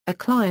A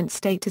client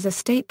state is a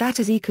state that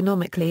is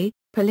economically,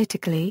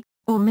 politically,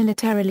 or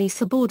militarily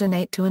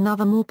subordinate to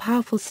another more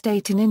powerful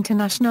state in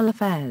international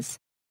affairs.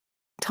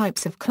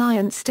 Types of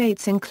client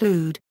states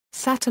include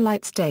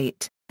satellite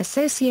state,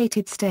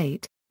 associated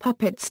state,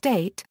 puppet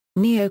state,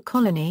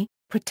 neo-colony,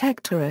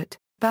 protectorate,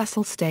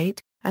 vassal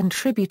state, and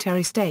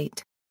tributary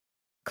state.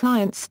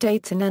 Client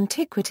states in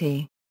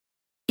antiquity.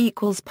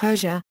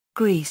 Persia,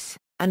 Greece,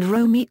 and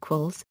Rome.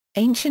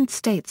 Ancient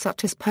states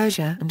such as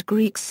Persia and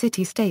Greek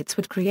city-states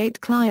would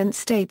create client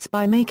states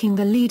by making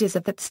the leaders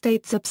of that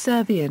state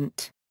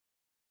subservient.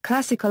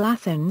 Classical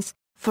Athens,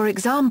 for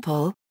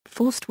example,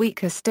 forced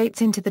weaker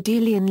states into the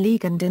Delian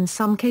League and in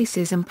some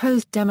cases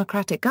imposed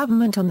democratic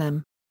government on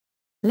them.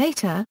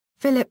 Later,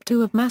 Philip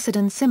II of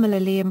Macedon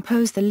similarly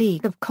imposed the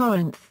League of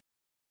Corinth.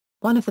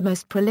 One of the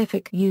most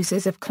prolific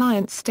users of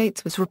client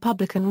states was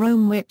Republican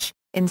Rome, which,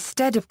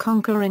 instead of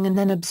conquering and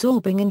then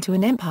absorbing into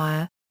an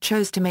empire,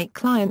 chose to make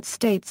client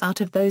states out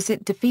of those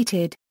it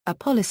defeated, a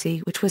policy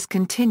which was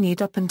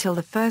continued up until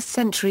the 1st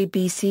century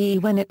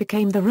BCE when it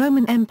became the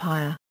Roman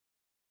Empire.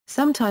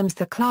 Sometimes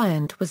the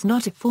client was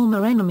not a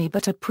former enemy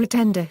but a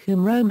pretender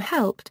whom Rome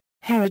helped,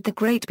 Herod the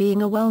Great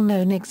being a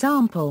well-known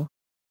example.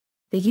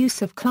 The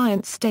use of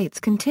client states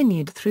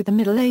continued through the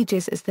Middle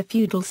Ages as the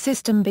feudal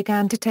system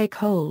began to take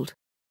hold.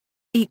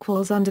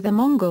 Under the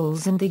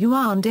Mongols and the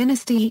Yuan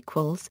dynasty.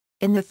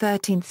 In the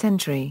 13th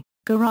century,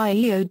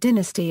 Goryeo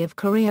dynasty of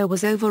Korea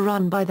was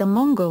overrun by the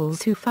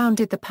Mongols who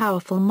founded the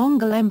powerful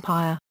Mongol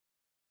Empire.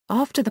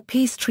 After the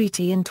peace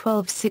treaty in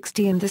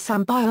 1260 and the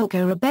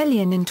Sambyoko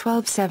rebellion in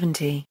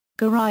 1270,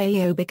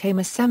 Goryeo became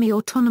a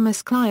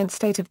semi-autonomous client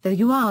state of the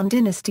Yuan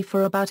dynasty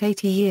for about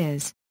 80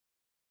 years.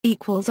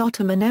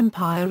 Ottoman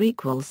Empire.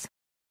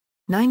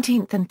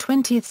 19th and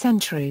 20th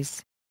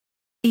centuries.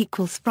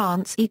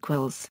 France.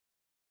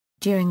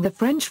 During the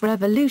French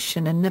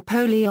Revolution and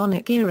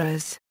Napoleonic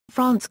eras,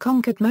 France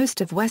conquered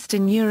most of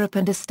Western Europe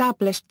and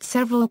established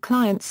several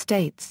client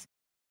states.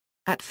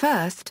 At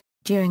first,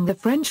 during the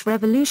French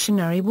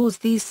Revolutionary Wars,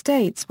 these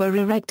states were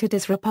erected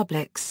as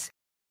republics.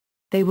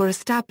 They were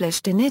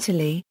established in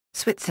Italy,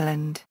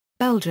 Switzerland,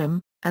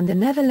 Belgium, and the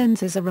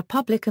Netherlands as a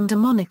republic and a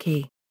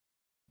monarchy.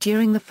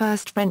 During the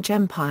First French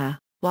Empire,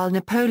 while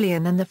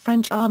Napoleon and the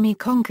French army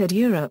conquered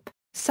Europe,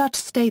 such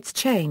states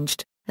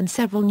changed, and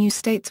several new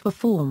states were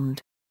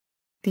formed.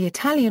 The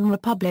Italian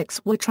republics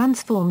were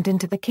transformed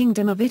into the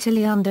Kingdom of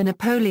Italy under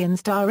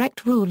Napoleon's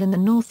direct rule in the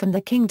north and the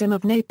Kingdom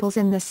of Naples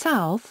in the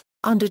south,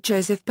 under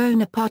Joseph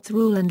Bonaparte's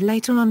rule and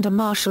later under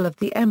Marshal of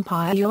the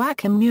Empire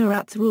Joachim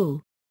Murat's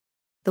rule.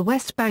 The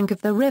west bank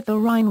of the River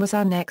Rhine was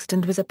annexed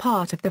and was a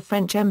part of the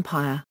French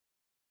Empire.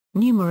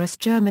 Numerous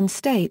German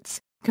states,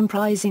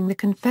 comprising the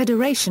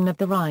Confederation of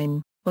the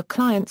Rhine, were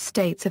client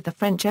states of the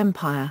French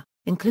Empire,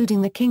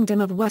 including the Kingdom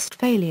of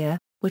Westphalia,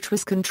 which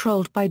was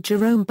controlled by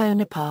Jerome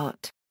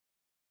Bonaparte.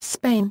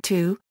 Spain,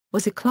 too,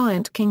 was a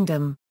client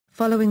kingdom,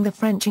 following the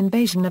French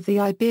invasion of the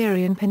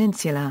Iberian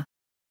Peninsula.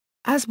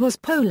 As was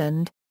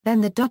Poland, then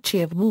the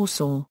Duchy of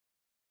Warsaw.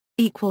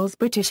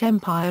 British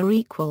Empire.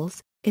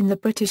 In the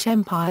British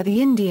Empire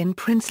the Indian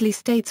princely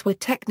states were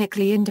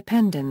technically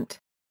independent.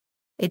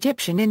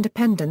 Egyptian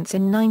independence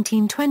in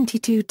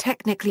 1922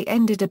 technically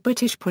ended a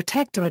British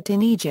protectorate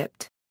in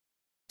Egypt.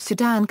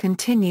 Sudan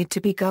continued to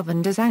be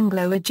governed as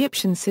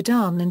Anglo-Egyptian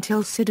Sudan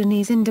until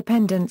Sudanese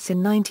independence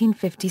in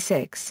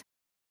 1956.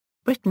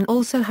 Britain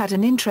also had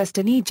an interest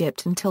in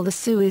Egypt until the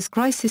Suez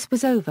Crisis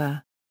was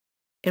over.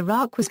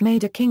 Iraq was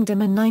made a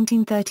kingdom in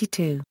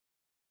 1932.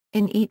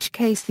 In each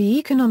case the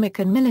economic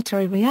and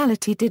military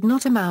reality did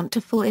not amount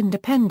to full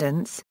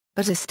independence,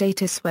 but a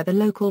status where the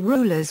local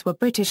rulers were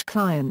British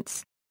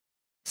clients.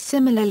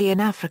 Similarly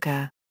in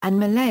Africa, and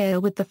Malaya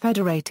with the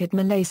federated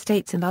Malay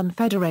states and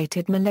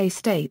unfederated Malay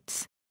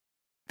states.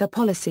 The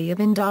policy of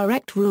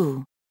indirect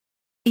rule.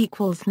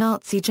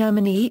 Nazi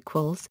Germany.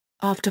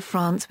 After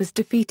France was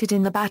defeated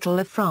in the Battle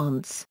of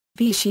France,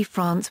 Vichy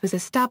France was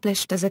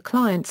established as a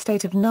client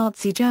state of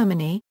Nazi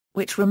Germany,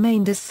 which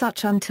remained as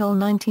such until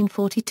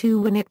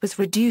 1942 when it was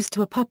reduced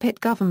to a puppet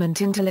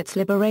government until its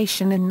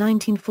liberation in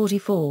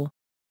 1944.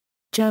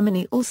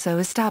 Germany also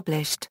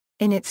established,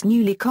 in its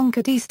newly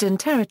conquered eastern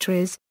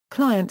territories,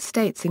 client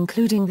states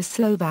including the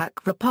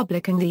Slovak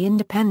Republic and the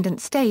independent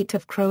state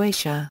of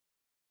Croatia.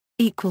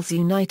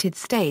 United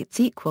States.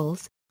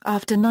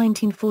 After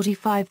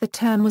 1945 the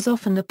term was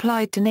often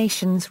applied to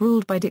nations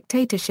ruled by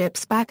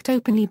dictatorships backed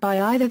openly by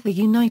either the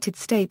United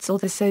States or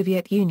the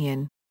Soviet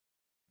Union.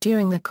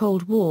 During the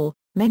Cold War,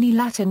 many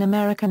Latin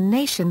American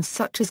nations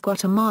such as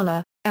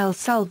Guatemala, El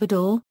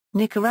Salvador,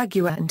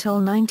 Nicaragua until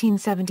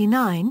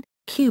 1979,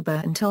 Cuba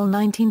until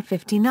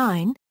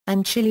 1959,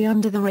 and Chile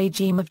under the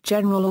regime of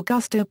General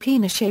Augusto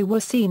Pinochet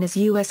were seen as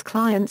U.S.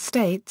 client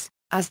states,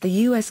 as the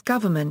U.S.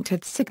 government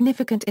had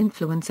significant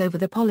influence over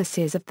the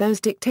policies of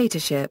those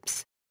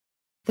dictatorships.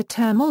 The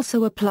term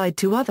also applied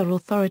to other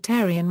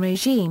authoritarian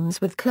regimes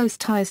with close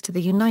ties to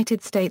the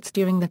United States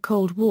during the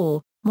Cold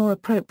War, more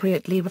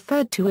appropriately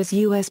referred to as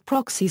U.S.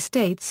 proxy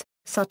states,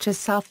 such as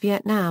South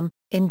Vietnam,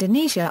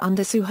 Indonesia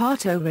under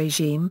Suharto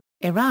regime,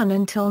 Iran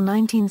until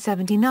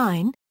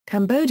 1979,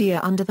 Cambodia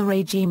under the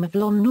regime of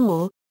Lon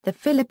Nol, the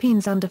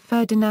Philippines under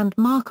Ferdinand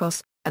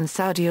Marcos, and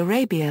Saudi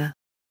Arabia.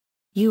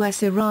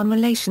 U.S.-Iran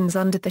relations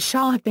under the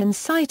Shah have been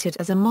cited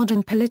as a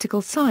modern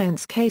political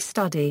science case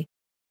study.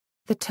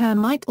 The term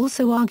might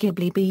also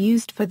arguably be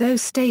used for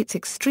those states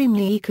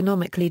extremely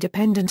economically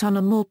dependent on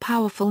a more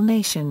powerful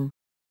nation.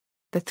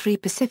 The three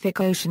Pacific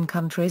Ocean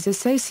countries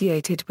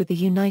associated with the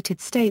United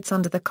States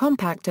under the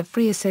Compact of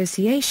Free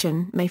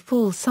Association may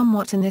fall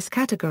somewhat in this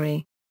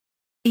category.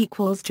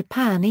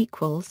 Japan.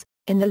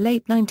 In the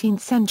late 19th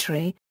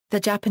century, the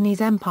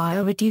Japanese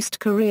Empire reduced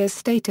Korea's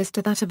status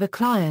to that of a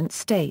client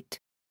state.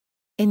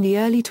 In the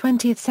early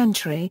 20th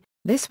century,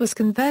 this was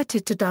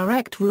converted to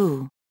direct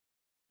rule.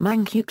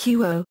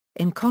 Manchukuo,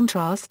 in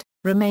contrast,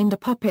 remained a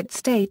puppet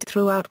state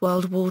throughout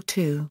World War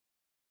II.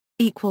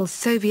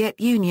 Soviet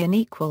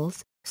Union.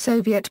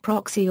 Soviet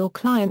proxy or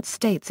client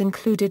states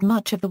included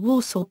much of the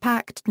Warsaw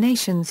Pact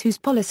nations whose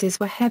policies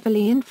were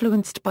heavily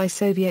influenced by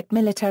Soviet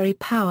military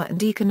power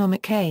and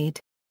economic aid.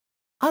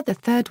 Other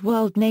Third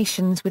World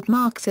nations with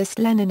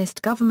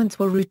Marxist-Leninist governments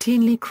were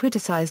routinely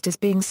criticized as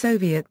being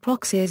Soviet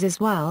proxies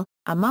as well,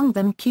 among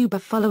them Cuba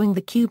following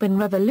the Cuban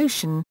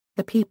Revolution,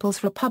 the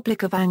People's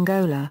Republic of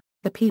Angola,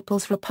 the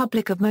People's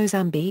Republic of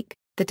Mozambique,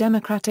 the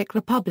Democratic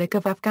Republic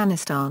of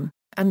Afghanistan,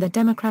 and the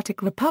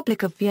Democratic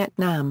Republic of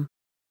Vietnam.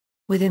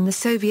 Within the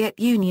Soviet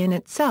Union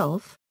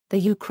itself, the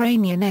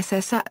Ukrainian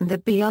SSR and the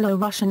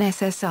Byelorussian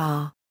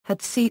SSR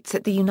had seats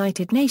at the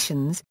United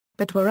Nations,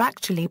 but were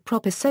actually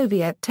proper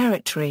Soviet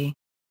territory.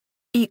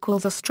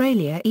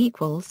 Australia.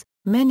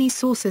 Many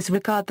sources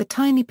regard the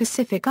tiny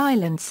Pacific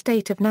island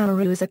state of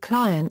Nauru as a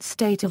client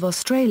state of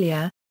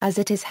Australia, as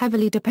it is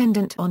heavily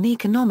dependent on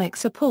economic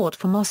support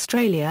from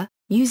Australia,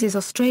 uses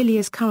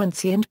Australia's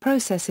currency and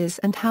processes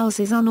and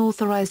houses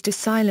unauthorised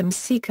asylum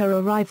seeker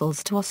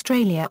arrivals to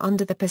Australia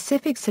under the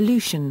Pacific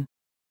Solution.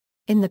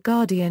 In The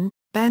Guardian,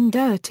 Ben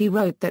Doherty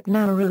wrote that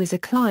Nauru is a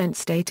client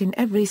state in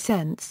every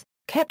sense,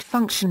 kept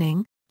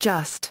functioning,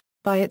 just,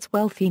 by its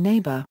wealthy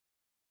neighbour.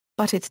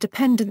 But its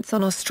dependence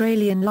on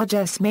Australian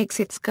largesse makes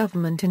its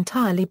government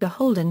entirely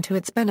beholden to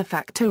its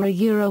benefactor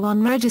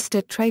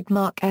unregistered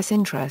trademark S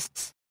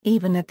interests,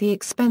 even at the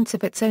expense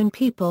of its own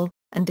people,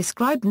 and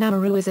described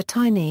Nauru as a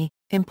tiny,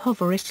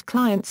 impoverished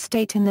client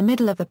state in the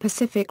middle of the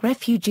Pacific.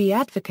 Refugee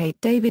advocate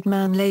David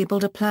Mann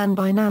labelled a plan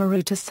by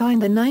Nauru to sign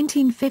the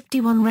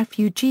 1951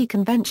 Refugee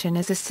Convention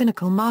as a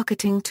cynical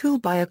marketing tool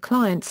by a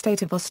client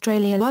state of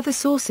Australia. Other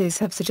sources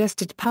have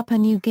suggested Papua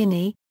New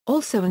Guinea,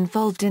 also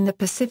involved in the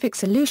Pacific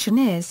Solution,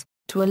 is,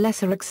 to a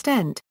lesser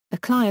extent, a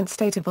client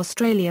state of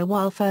Australia,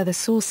 while further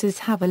sources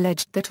have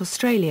alleged that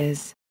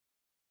Australia's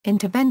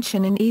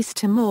intervention in East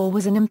Timor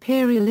was an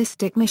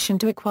imperialistic mission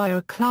to acquire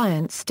a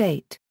client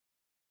state.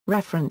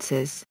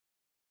 References.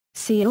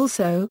 See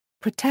also,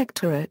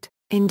 protectorate,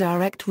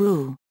 indirect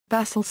rule,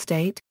 vassal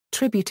state,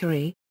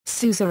 tributary,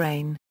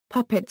 suzerain,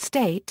 puppet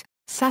state,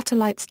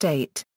 satellite state.